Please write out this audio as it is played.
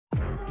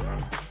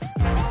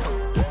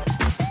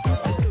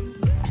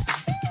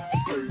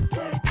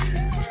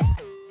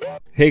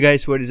Hey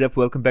guys, what is up?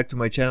 Welcome back to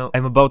my channel.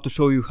 I'm about to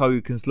show you how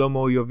you can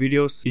slow-mo your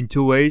videos in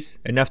two ways,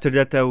 and after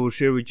that I will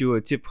share with you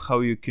a tip how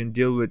you can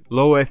deal with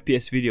low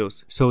FPS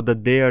videos so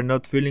that they are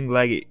not feeling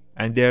laggy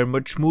and they are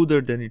much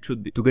smoother than it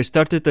should be. To get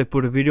started, I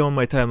put a video on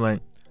my timeline.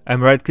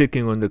 I'm right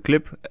clicking on the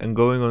clip and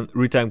going on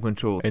retime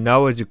control, and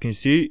now as you can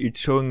see it's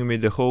showing me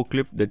the whole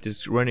clip that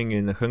is running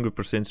in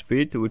 100%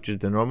 speed, which is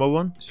the normal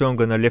one. So I'm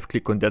gonna left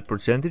click on that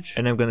percentage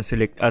and I'm gonna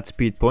select add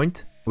speed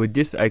point. With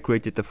this I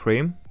created a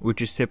frame which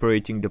is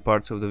separating the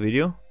parts of the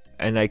video,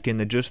 and I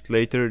can adjust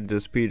later the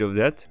speed of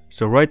that.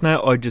 So right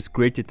now I just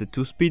created the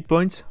 2 speed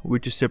points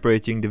which is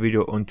separating the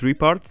video on 3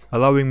 parts,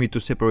 allowing me to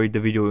separate the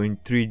video in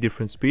 3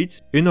 different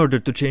speeds. In order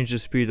to change the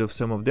speed of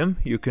some of them,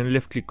 you can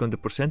left click on the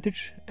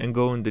percentage and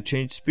go on the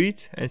change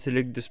speed and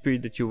select the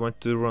speed that you want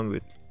to run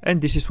with. And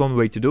this is one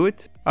way to do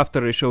it.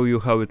 After I show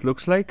you how it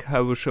looks like, I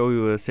will show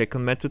you a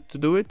second method to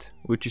do it,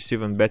 which is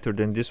even better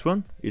than this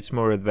one. It's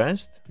more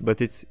advanced, but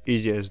it's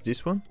easy as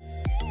this one.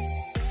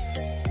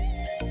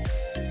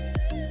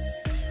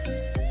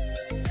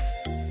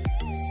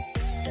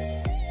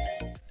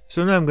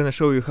 So now I'm gonna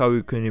show you how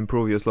you can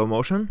improve your slow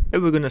motion,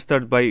 and we're gonna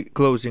start by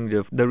closing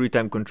the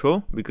retime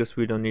control because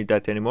we don't need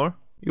that anymore.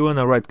 You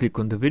wanna right click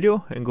on the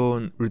video and go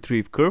on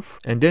retrieve curve,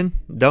 and then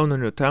down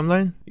on your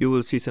timeline you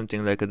will see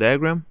something like a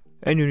diagram,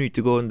 and you need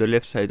to go on the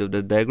left side of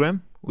the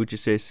diagram which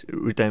says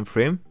retime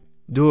frame.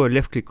 Do a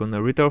left click on the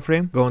retard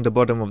frame, go on the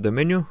bottom of the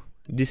menu,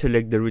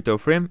 deselect the retard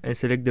frame and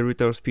select the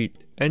retard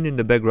speed, and in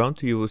the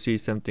background you will see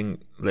something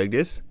like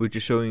this which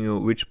is showing you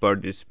which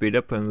part is speed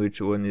up and which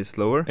one is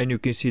slower. And you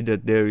can see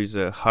that there is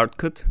a hard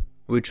cut,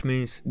 which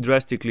means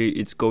drastically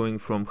it's going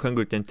from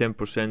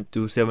 110%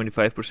 to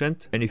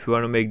 75%, and if you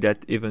want to make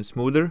that even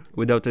smoother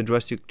without a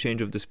drastic change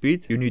of the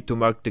speed, you need to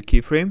mark the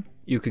keyframe.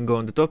 You can go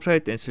on the top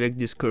side and select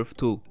this curve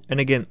tool, and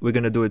again we're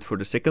gonna do it for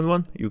the second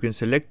one. You can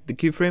select the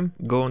keyframe,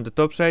 go on the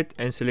top side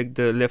and select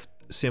the left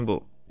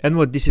symbol. And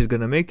what this is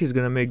gonna make is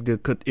gonna make the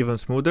cut even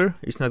smoother.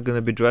 It's not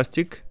gonna be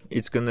drastic.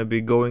 It's gonna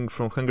be going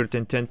from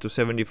 110 to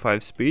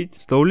 75 speed,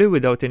 slowly,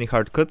 without any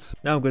hard cuts.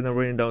 Now I'm gonna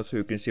run it down so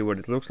you can see what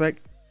it looks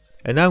like.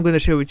 And now I'm gonna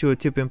share with you a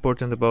tip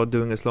important about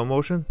doing a slow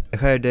motion. The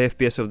higher the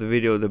FPS of the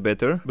video, the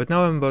better. But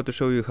now I'm about to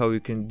show you how you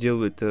can deal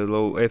with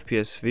low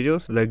FPS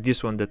videos, like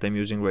this one that I'm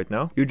using right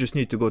now. You just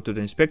need to go to the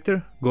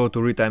inspector, go to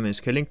retime and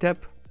scaling tab.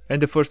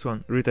 And the first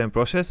one, retime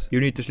process, you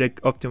need to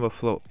select optimal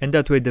flow, and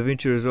that way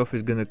Davinci Resolve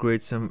is gonna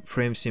create some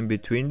frames in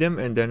between them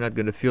and they're not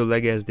gonna feel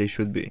laggy as they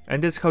should be.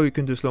 And that's how you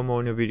can do slow-mo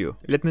on your video.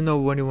 Let me know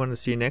what you wanna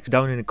see next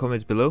down in the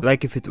comments below,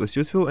 like if it was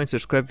useful, and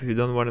subscribe if you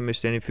don't wanna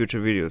miss any future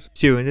videos.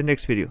 See you in the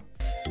next video.